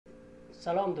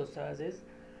سلام دوستان عزیز،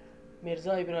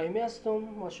 میرزا ابراهیمی هستم.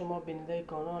 ما شما بیننده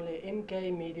کانال MK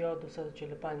میدیا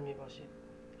 245 می باشید.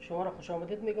 شما را خوش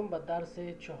آمدید میگم به درس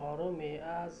چهارم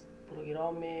از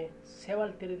پروگرام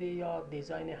سیول تریدی یا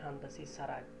دیزاین هندسی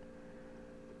سرک.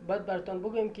 باید براتون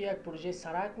بگویم که یک پروژه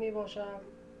سرک می باشه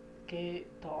که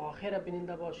تا آخر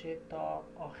بیننده باشید، تا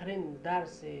آخرین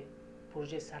درس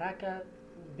پروژه سرک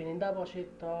بیننده باشید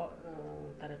تا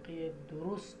طریقه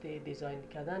درست دیزاین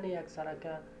کردن یک سرک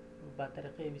با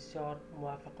طریقه بسیار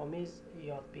موفق‌آمیز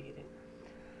یاد بگیرید.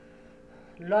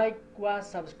 لایک و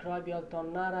سابسکرایب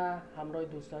یادتان نره، همراه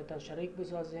دوستایتان شریک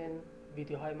بسازین،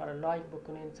 ویدیوهای مرا لایک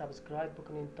بکنین، سابسکرایب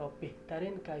بکنین تا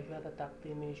بهترین کیفیت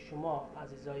تقدیم شما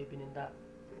عزیزای بیننده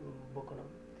بکنم.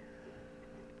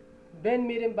 بین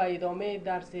میریم به ادامه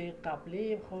درس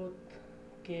قبلی خود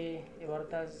که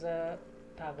عبارت از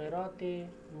تغییرات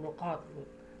نقاط بود.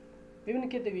 ببینید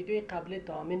که در ویدیوی قبلی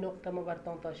تا همین نقطه ما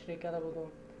براتون تشریح کرده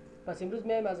بودم. پس امروز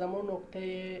میایم از همون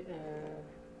نقطه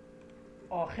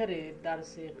آخر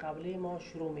درس قبلی ما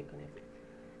شروع میکنیم.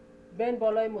 بین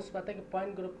بالای مثبت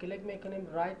پایین گروپ کلیک میکنیم،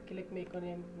 رایت کلیک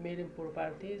میکنیم، میریم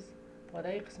پروپرتیز و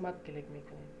در این قسمت کلیک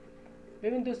میکنیم.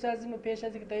 ببین دوست عزیز، پیش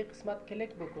از اینکه در این قسمت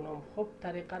کلیک بکنم خب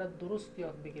طریقه را درست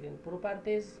یاد بگیرین.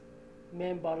 پروپرتیز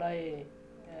میایم بالای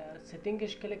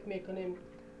ستینگش کلیک میکنیم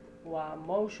و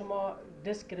ما و شما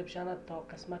دسکریپشن تا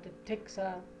قسمت تکس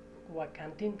و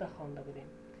کانتین تا خوانده بودیم.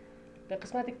 در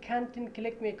قسمت کانتین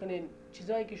کلیک میکنین،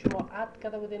 چیزایی که شما اد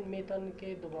کرده بودین میتونین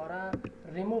که دوباره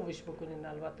ریمووش بکنین.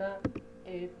 البته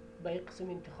به این قسم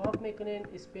انتخاب میکنین،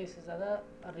 اسپیس زده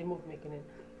ریموو میکنین.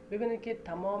 ببینید که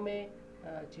تمام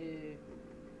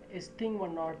استینگ و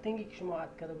نارتینگی که شما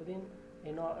اد کرده بودین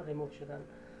اینا ریموو شدن.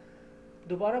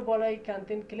 دوباره بالای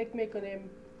کانتین کلیک میکنیم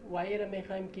و این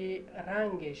میخوایم که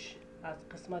رنگش از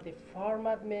قسمت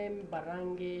فارمت میم به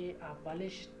رنگ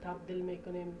اولش تبدیل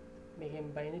میکنیم،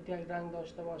 میگیم بینیت یک رنگ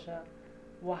داشته باشه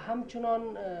و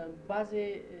همچنان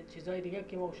بعضی چیزهای دیگه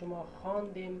که ما شما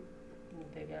خواندیم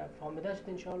دیگه فهمیده شد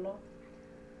انشاءالله.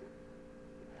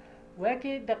 و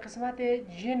یکی در قسمت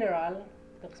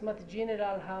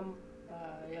جنرال هم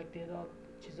یک تعداد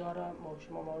چیزها را ما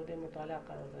شما مورد مطالعه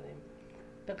قرار دادیم.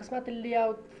 در قسمت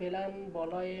لیاوت فعلا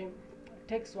بالای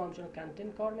تکست و همچنان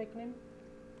کانتین کار میکنیم.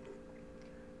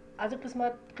 از این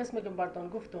قسمی که براتون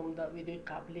گفتم در ویدیو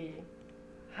قبلی،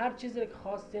 هر چیزی که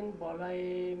خواستین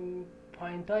بالای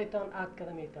پوینت هایتان اد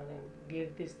کرده میتونین.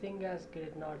 گرید استینگ است،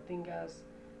 گرید نارتینگ است،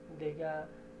 دیگه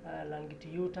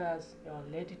لانگیتیود است یا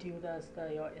لیتیتیود است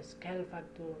یا اسکیل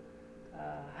فاکتور.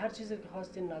 هر چیزی که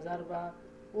خواستین نظر به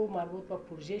او مربوط به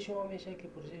پروژه شما میشه که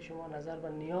پروژه شما نظر به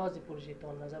نیاز پروژه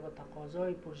تان، نظر به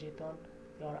تقاضای پروژه تان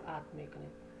یا را اد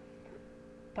میکنید.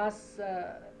 پس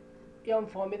یا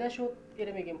فهمیده شد،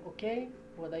 این میگیم اوکی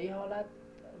و در این حالت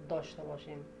داشته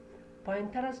باشیم.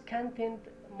 پایینتر از کانتنت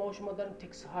ما شما داریم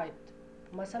تکس هایت.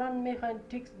 مثلا میخواین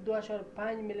تکس 2.5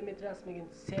 میلیمتر است، میگین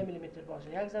 3 میلیمتر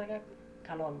باشه، یک ذره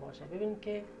کلان باشه. ببینید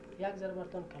که یک ذره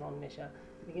براتون کلان میشه.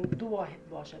 میگین 2 واحد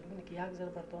باشه، ببینید که یک ذره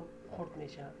براتون خرد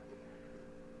میشه.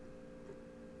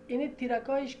 این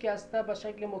تیرکایش که است به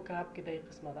شکل مکعب که در این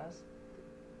قسمت است،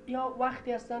 یا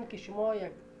وقتی هستن که شما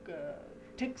یک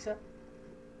تکس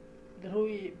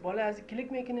روی بالا از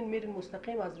کلیک میکنین، میرین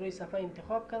مستقیم از روی صفحه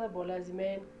انتخاب کرده، بالا از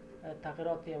این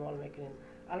تغییرات اعمال میکنین.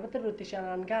 البته روتیشن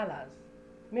انگل است،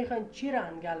 میخواین چی را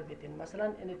انگل بدین. مثلا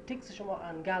این تکس شما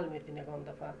انگل میتین، یکان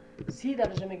دفعه 30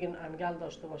 درجه میگین انگل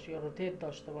داشته باشه یا روتیت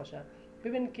داشته باشه.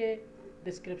 ببین که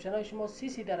دسکریپشن های شما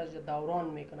 30 درجه دوران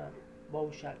میکنه با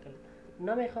اون شکل.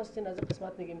 نمیخواستین از این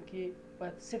قسمت میگیم که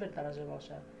باید 0 درجه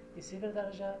باشه. این 0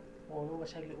 درجه اونو به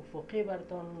شکل افقی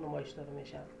براتون نمایش داده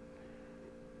میشه.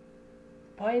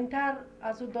 پایینتر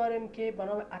از او داریم که به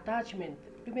نام اتچمنت.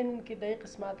 ببینید که در این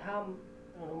قسمت هم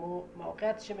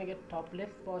موقعیتش میگه تاپ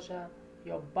لفت باشه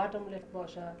یا باتم لفت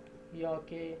باشه یا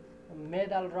که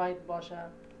میدل رایت باشه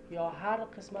یا هر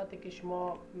قسمتی که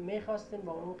شما میخواستین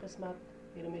با اون قسمت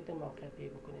اینو میتونین موقعیتی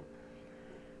بکنین.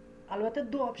 البته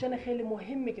دو آپشن خیلی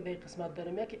مهمی که در این قسمت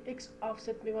داریم، یکی x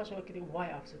offset می باشه و یکی y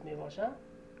offset می باشه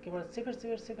که باید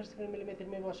 0.000 میلیمتر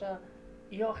می باشه.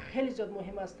 یا خیلی زیاد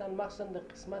مهم هستن، مخصوصا در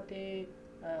قسمت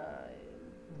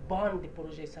باند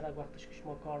پروژه سرک وقتش که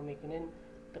شما کار میکنین،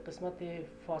 در قسمت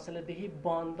فاصله دهی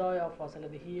باندا یا فاصله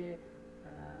دهی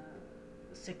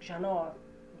سکشن ها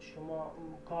شما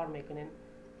کار میکنین،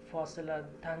 فاصله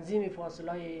تنظیم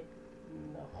فاصله های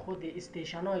خود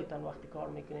استیشن هایتان وقتی کار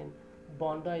میکنین،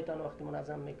 باندایتان وقتی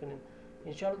منظم میکنین.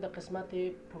 انشاءالله در قسمت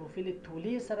پروفیل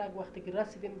طولی سرک وقتی که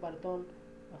رسیدیم براتون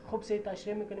خوب سه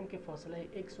تشریح میکنیم که فاصله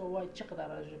x و y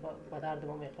چقدر به درد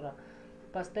ما میخوره.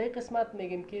 پس در این قسمت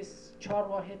میگیم که 4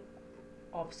 واحد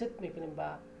آفست میکنیم،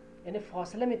 با یعنی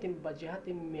فاصله میتیم با جهت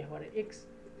محور x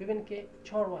ببین که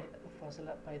 4 واحد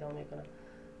فاصله پیدا میکنه.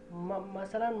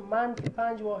 مثلا منفی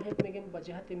 5 واحد میگیم به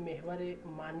جهت محور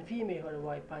منفی محور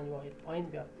وای 5 واحد پایین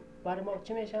بیاد، برای ما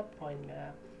چی میشه؟ پایین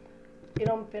میاد.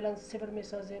 ایران فعلا 0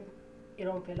 میسازیم،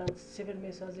 ایران فعلا 0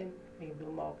 میسازیم، میگیم در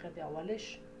موقعیت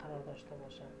اولش قرار داشته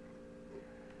باشه.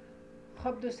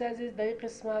 خب دوست عزیز، در این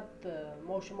قسمت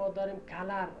ما شما داریم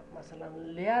کلر، مثلا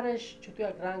لیرش چطور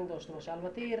یک رنگ داشته باشه.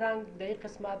 البته این رنگ در این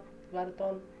قسمت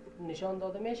براتون نشان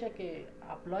داده میشه که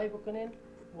اپلای بکنین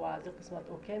و از این قسمت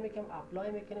اوکی میکنیم،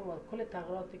 اپلای میکنیم و کل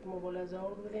تغییراتی که ما بالا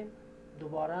ظاهر بودیم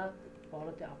دوباره به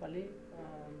حالت اولی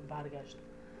برگشت.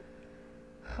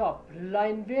 خب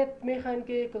لاین ویت میخواین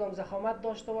که کدام ضخامت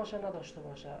داشته باشه نداشته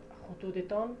باشه.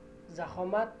 خطوطتان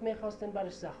ضخامت میخواستین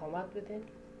برش ضخامت بدین.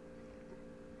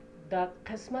 در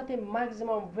قسمت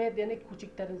ماکسیمم ویت یعنی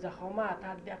کوچکترین ضخامت،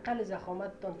 حداقل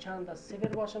ضخامتتان چند است؟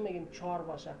 0 باشه، میگیم 4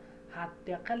 باشه.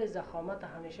 حداقل ضخامت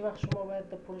همیشه وقت شما باید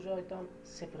در پروژه‌تان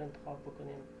 0 انتخاب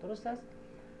بکنین. درست است؟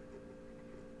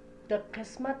 در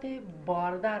قسمت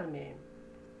باردر میم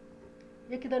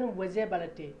یکی داریم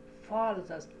ویزیبلیتی،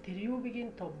 فالز از تریو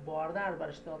بگین تا باردر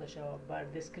برش داده شود. بر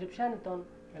دیسکریپشن تان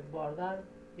یک باردر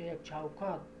یا یک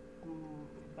چوکات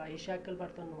به این شکل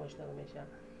براتون نمایش داده میشه.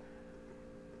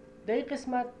 در این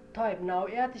قسمت تایپ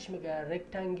نوعیتش میگه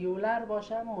رکتانگولار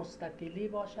باشه، مستطیلی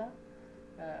باشه،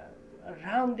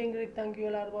 راوندینگ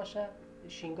رکتانگولار باشه،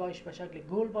 شینگایش به شکل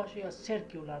گل باشه یا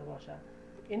سرکولار باشه.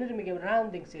 این رو میگم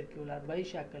راوندینگ سرکولار، به این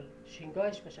شکل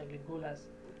شینگایش به شکل گل است.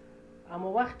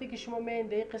 اما وقتی که شما میین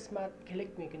در این قسمت کلیک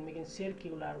میکنین میگین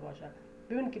سرکولار باشه،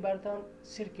 ببین که براتون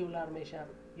سرکولار میشه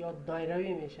یا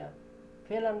دایروی میشه.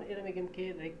 فعلا این رو میگیم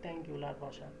که رکتانگولار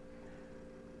باشه.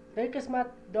 در این قسمت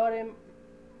داریم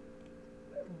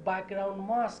بک‌گراند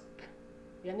ماسک،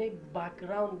 یعنی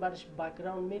بک‌گراند برش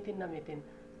بک‌گراند میتین نمیتین.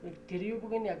 تریو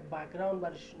بگین یک بک‌گراند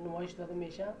برش نمایش داده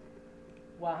میشه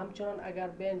و همچنان اگر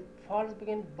بین فالز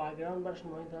بگین بک‌گراند برش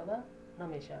نمایش داده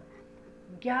نمیشه.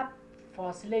 گپ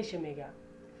فاصله میگه،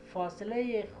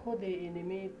 فاصله خود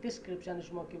اینمی دیسکریپشن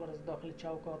شما که برای داخل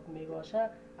چوکات میباشه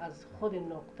از خود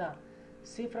نقطه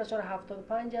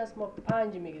 0.75 است، ما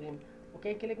 5 میگیریم.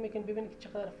 اوکی کلیک میکنیم ببینید که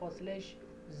چقدر فاصلهش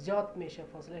زیاد میشه،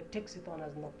 فاصله تکستان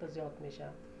از نقطه زیاد میشه.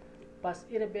 پس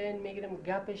این بین میگیریم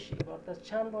گپش عبارت از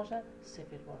چند باشه؟ 0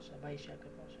 باشه، به این شکل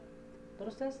باشه.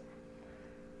 درست است؟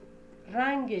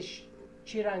 رنگش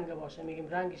چی رنگ باشه؟ میگیم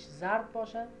رنگش زرد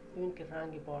باشه، ببین که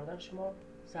رنگ باردر شما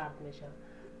زرد میشه.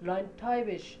 لاین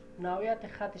تایپش نوعیت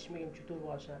خطش میگیم چطور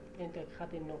باشه؟ این که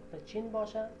خط نقطه چین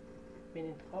باشه، بین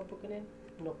انتخاب بکنین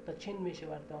نقطه چین میشه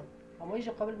براتون، اما هیچ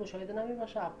قابل مشاهده نمی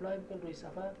باشه. اپلای بکن روی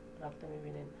صفحه رفته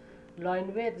میبینین. لاین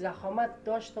ویت ضخامت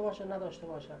داشته باشه نداشته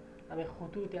باشه، همین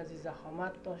خطوطی از این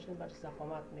ضخامت داشتین برش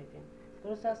ضخامت میدین.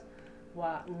 درست است؟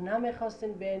 و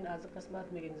نمیخواستین بین از قسمت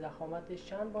میگین ضخامتش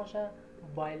چند باشه؟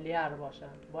 بایلر باشه،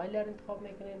 بایلر انتخاب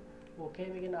میکنین، اوکی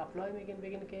میگین، اپلای میگین،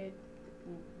 بگین که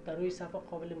در روی صفحه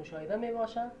قابل مشاهده می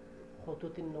باشه،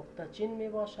 خطوط نقطه چین می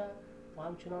باشه و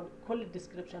همچنان کل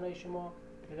دیسکریپشن های شما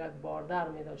یک باردر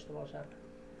می داشته باشه.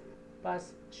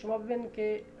 پس شما ببینید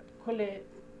که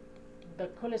در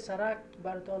کل سرک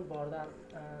براتون باردر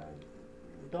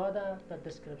داده در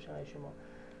دیسکریپشن های شما.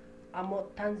 اما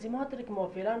تنظیماتی که ما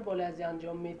فعلا بالا از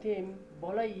انجام میتیم،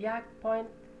 بالا یک پوینت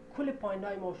کل پوینت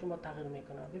های ما شما تغییر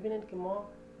میکنه. ببینید که ما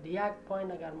یک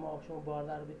پوینت اگر ما شما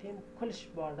باردر بتیم کلش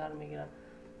باردر میگیره.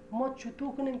 ما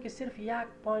چطور کنیم که صرف یک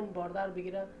پوینت باردر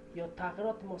بگیره یا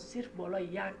تغییرات ما صرف بالا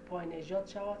یک پوینت ایجاد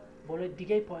شود، بالا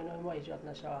دیگه پوینت های ما ایجاد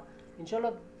نشود؟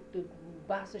 انشالله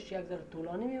بحثش یک ذره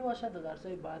طولانی می باشد. در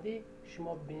درس‌های بعدی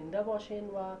شما بیننده باشین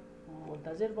و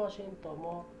منتظر باشین تا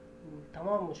ما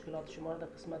تمام مشکلات شما را در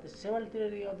قسمت سیول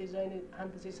تریدی یا دیزاین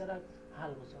هندسی سرک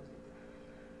حل بسازیم.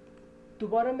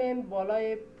 دوباره میم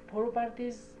بالای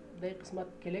پروپرتیز در قسمت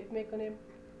کلیک میکنیم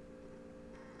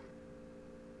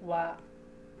و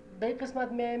در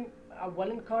قسمت میم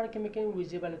اولین کاری که میکنیم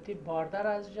ویزیبلیتی باردر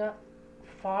از جا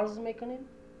فالز میکنیم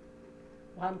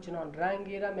و همچنان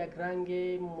رنگی را یک رنگ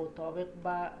مطابق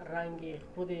با رنگ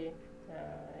خود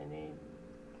یعنی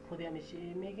خود همیشه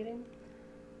میگیریم.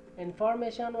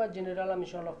 انفارمیشن و جنرال هم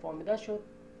انشاءالله فهمیده شد،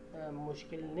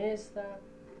 مشکل نیست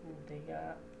دیگه.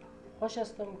 خوش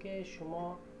هستم که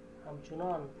شما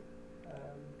همچنان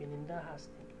بیننده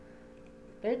هستیم.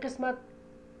 در این قسمت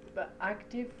به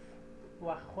اکتیو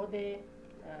و خود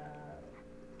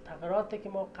تغییراتی که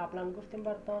ما قبلا گفتیم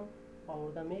براتون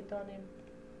آورده میتونیم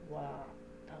و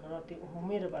تغییرات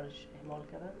عمومی رو برش اعمال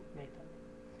کردن میتونیم.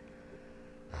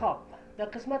 خب در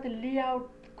قسمت لی اوت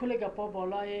کل گپا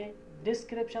بالای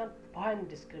دیسکریپشن پایین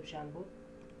دیسکریپشن بود.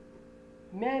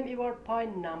 میایم ایوار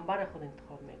پایین نمبر خود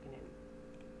انتخاب میکنیم.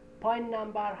 پایین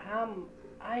نمبر هم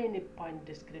عین پایین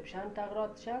دیسکریپشن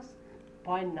تغییراتش است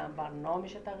پایین نمبر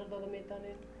نامش تغییر داده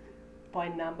میتونین.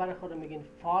 پایین نمبر خود میگین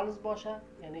فالز باشه،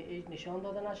 یعنی هیچ نشان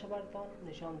داده نشه براتون،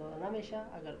 نشان داده نمیشه.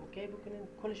 اگر اوکی بکنین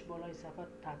کلش بالای صفحه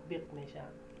تطبیق میشه.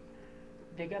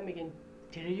 دیگه میگین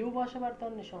تریو باشه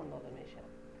براتون، نشان داده میشه.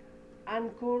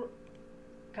 انکور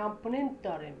کامپوننت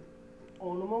داریم،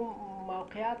 اونم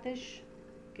موقعیتش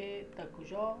که در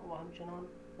کجا و همچنان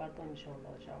براتون نشان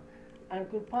داده شد.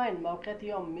 انکور پایین موقعیت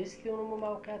یا مثل اونم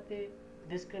موقعیت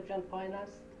دیسکریپشن پایین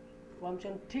است و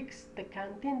همچنان تکست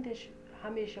کانتنتش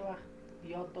همیشه وقت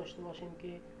یاد داشته باشین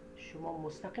که شما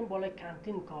مستقیم بالای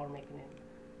کانتین کار میکنین.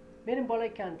 بریم بالای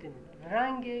کانتین،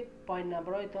 رنگ پایین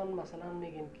نمبرایتان مثلا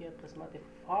میگین که قسمت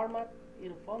فارمت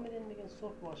ایرفا میدین، میگین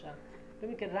سرخ باشه.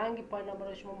 ببین که رنگ پایین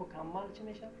نمبرای شما مکمل چی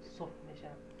میشه؟ سرخ میشه.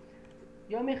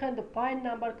 یا میخواین در پایین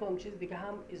نمبر کدام چیز دیگه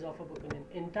هم اضافه بکنین،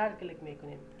 انتر کلیک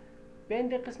میکنین. بین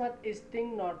در قسمت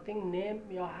استینگ، نارتینگ،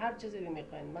 نیم یا هر چیزی که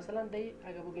میخواین، مثلا دی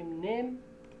اگر بگیم نیم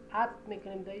اد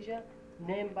میکنیم، دیجا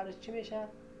نیم برش چی میشه؟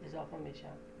 اضافه میشه.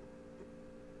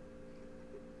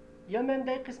 یا من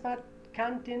در قسمت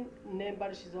کانتین نیم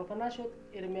برش اضافه نشد،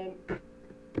 ایرمیم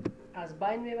از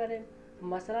بین میبریم.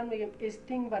 مثلا میگیم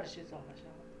استینگ برش اضافه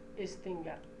شد،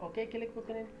 استینگ اوکی کلیک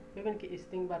بکنین. ببینید که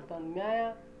استینگ براتون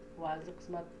میاد و از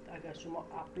قسمت اگر شما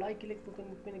اپلای کلیک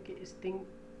بکنید ببینید که استینگ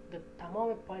در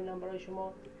تمام پایین نمبرهای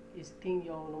شما استینگ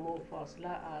یا نمو فاصله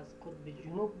از قطب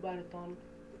جنوب براتون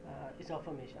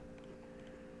اضافه میشه.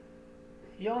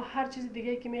 یا هر چیز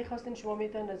دیگه که میخواستین شما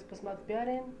میتونید از قسمت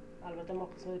بیارین. البته ما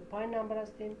قسمت پایین نمبر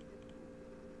هستیم.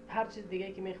 هر چیز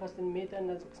دیگه که میخواستین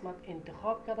میتونید از قسمت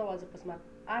انتخاب کرده و از قسمت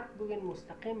اد بگین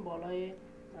مستقیم بالای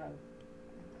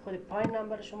خود پایین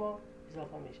نمبر شما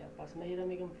اضافه میشه. پس من ایره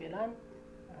میگم فعلا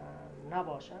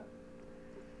نباشه.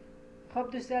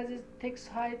 خب دوستی عزیز، تکست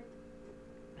هایت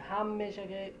هم میشه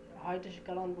که هایتش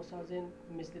کلان بسازین،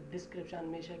 مثل دیسکریپشن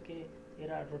میشه که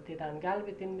ایره روتیت انگل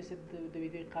بیتین مثل دو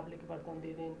ویدیو قبلی که براتون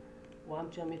دیدین و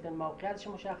همچنان میتونین موقعیتش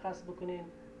مشخص بکنین.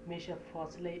 میشه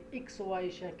فاصله x و y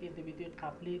شه که دو ویدیو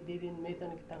قبلی دیدین،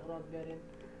 میتونین که تغییرات بیارین.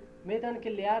 میتونین که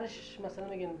لیرش مثلا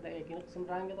میگین یک قسم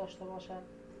رنگ داشته باشه،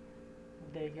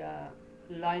 دیگه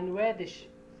لاین ویدش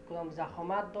کدام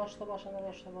ضخامت داشته باشه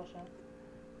نداشته باشه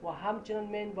و همچنان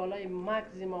مین بالای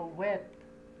ماکسیمم وید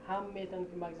هم میتونین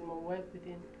که ماکسیمم وید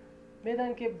بدین.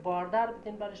 میتونین که باردر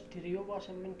بدین برش تریو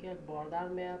باشه. ببین که یک باردر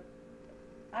میاد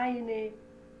عین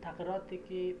تغییراتی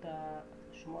که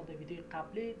شما در ویدیو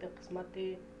قبلی در قسمت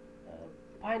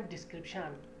پایین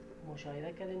دیسکریپشن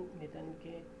مشاهده کردین، میتونین که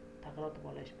تغییرات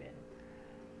بالایش بیارین.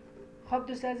 خب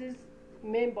دوست عزیز،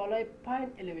 مین بالای پایین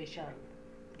الیویشن،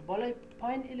 بالای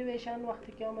پایین الیویشن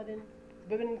وقتی که آمدین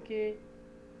ببینید که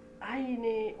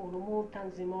عین علوم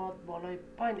تنظیمات بالای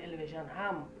پایین الیویشن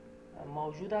هم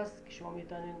موجود است که شما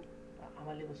میتونین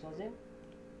عملی بسازین.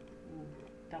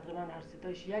 تقریبا هر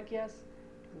ستایش یکی است.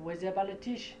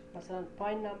 ویزیبلیتیش مثلا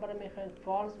پایین نمبر میخواین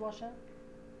فالز باشه،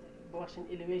 باشین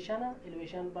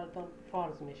الیویشن براتون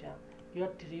فالز میشه یا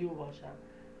تریو باشه.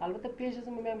 البته پیش از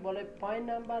این میایم بالای پایین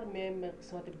نمبر میایم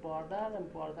قسمت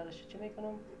باردرش چی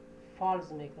میکنم؟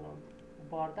 فالز میکنم.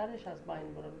 باردرش از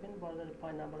بین برو. ببین باردر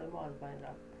پایین نمبر ما از بین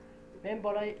رفت. میایم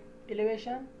بالای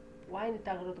الیویشن و این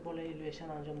تغییرات بالای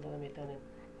الیویشن انجام داده میتونین.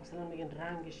 مثلا میگین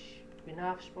رنگش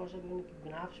بنفش باشه، ببینید که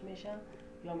بنفش میشه،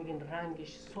 یا میگین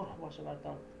رنگش سرخ باشه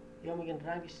براتون، یا میگین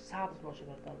رنگش سبز باشه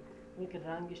براتون. ببینید که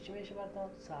رنگش چی میشه براتون؟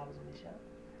 سبز میشه.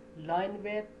 لاین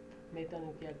ویت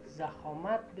میتونین که یک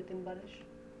ضخامت بتین برش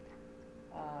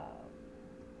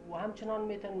و همچنان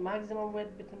میتونین ماکسیمم ویت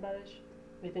بتین برش.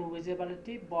 میتونین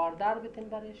ویزیبلیتی باردر بتین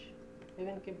برش.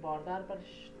 ببین که باردر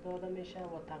برش داده میشه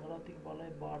و تغییراتی که بالای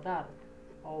باردر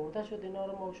آورده شد اینا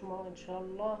رو ما شما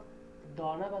انشالله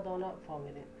دانه به دانه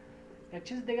فهمیدین. یک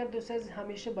چیز دیگر دوست عزیز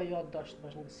همیشه به یاد داشته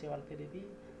باشین سیول تریدی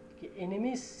که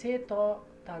اینمی 3 تا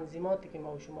تنظیماتی که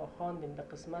ما شما خواندیم در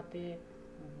قسمت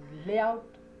لیاوت،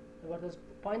 از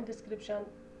پایین دیسکریپشن،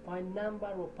 پایین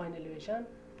نمبر و پایین الیویشن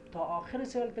تا آخر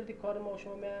سیول تریدی کار ما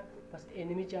شما میاد. پس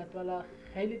اینمی جدول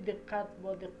خیلی دقت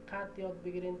یاد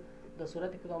بگیرین. در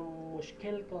صورت کدام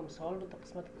مشکل کدام سوال رو در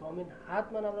قسمت کامل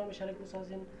حتما همراه مشترک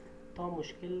بسازین تا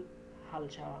مشکل حل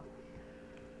شود.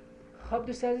 خب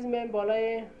دوست عزیز، میایم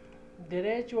بالای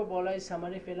درج و بالای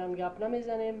سمری فعلا گپ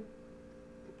نمیزنیم.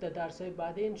 در درس‌های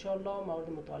بعدی انشالله مورد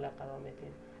مطالعه قرار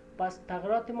میدیم. پس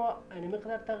تغییرات ما اینمی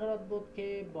مقدار تغییرات بود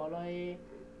که بالای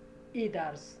این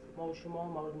درس ما و شما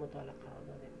مورد مطالعه قرار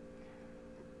دادیم.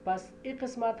 پس این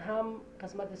قسمت هم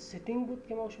قسمت ستینگ بود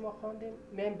که ما و شما خواندیم.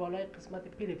 میایم بالای قسمت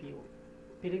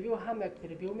پریویو هم یک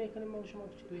پریویو میکنیم ما و شما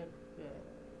تو یک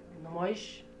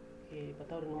نمایش که به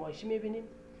طور نمایشی میبینیم.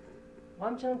 و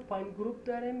همچنان پایین گروپ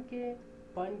داریم که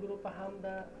پایین گروپ هم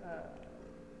در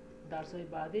درس‌های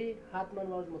بعدی حتما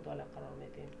مورد مطالعه قرار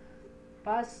میدیم.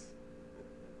 پس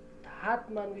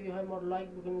حتما ویدیوهای ما رو لایک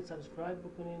بکنید، سابسکرایب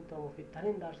بکنید تا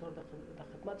مفیدترین درس رو در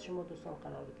خدمت شما دوستان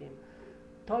قرار بدیم.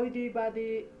 تا ویدیوی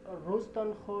بعدی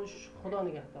روزتان خوش، خدا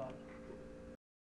نگهدار.